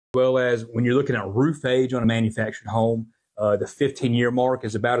well as when you're looking at roof age on a manufactured home, the 15-year mark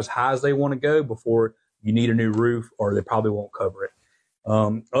is about as high as they want to go before you need a new roof, or they probably won't cover it.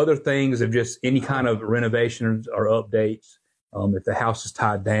 Other things of just any kind of renovations or updates, if the house is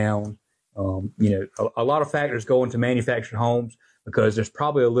tied down, a lot of factors go into manufactured homes because there's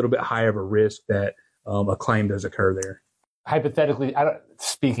probably a little bit higher of a risk that a claim does occur there. Hypothetically, I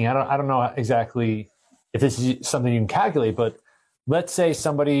don't know exactly if this is something you can calculate, but let's say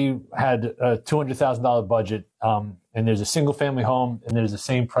somebody had a $200,000 budget, and there's a single family home and there's the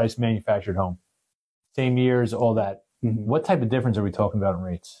same price manufactured home, same years, all that. Mm-hmm. What type of difference are we talking about in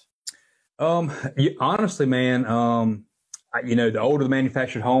rates? Honestly, man, the older the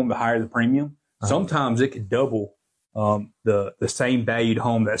manufactured home, the higher the premium. Uh-huh. Sometimes it could double the same valued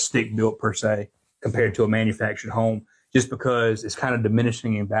home that's stick built per se compared to a manufactured home, just because it's kind of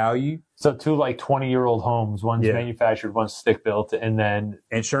diminishing in value. So two 20-year-old homes, one's manufactured, one's stick built, and then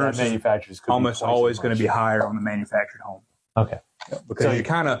insurance manufacturers could almost always going to be higher on the manufactured home. Okay. Because so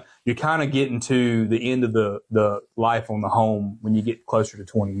you're kind of getting to the end of the life on the home when you get closer to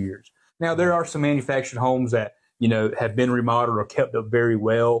 20 years. Now there are some manufactured homes that have been remodeled or kept up very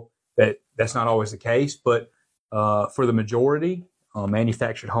well. That's not always the case, but for the majority,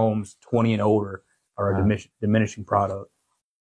 manufactured homes 20 and older are a diminishing product.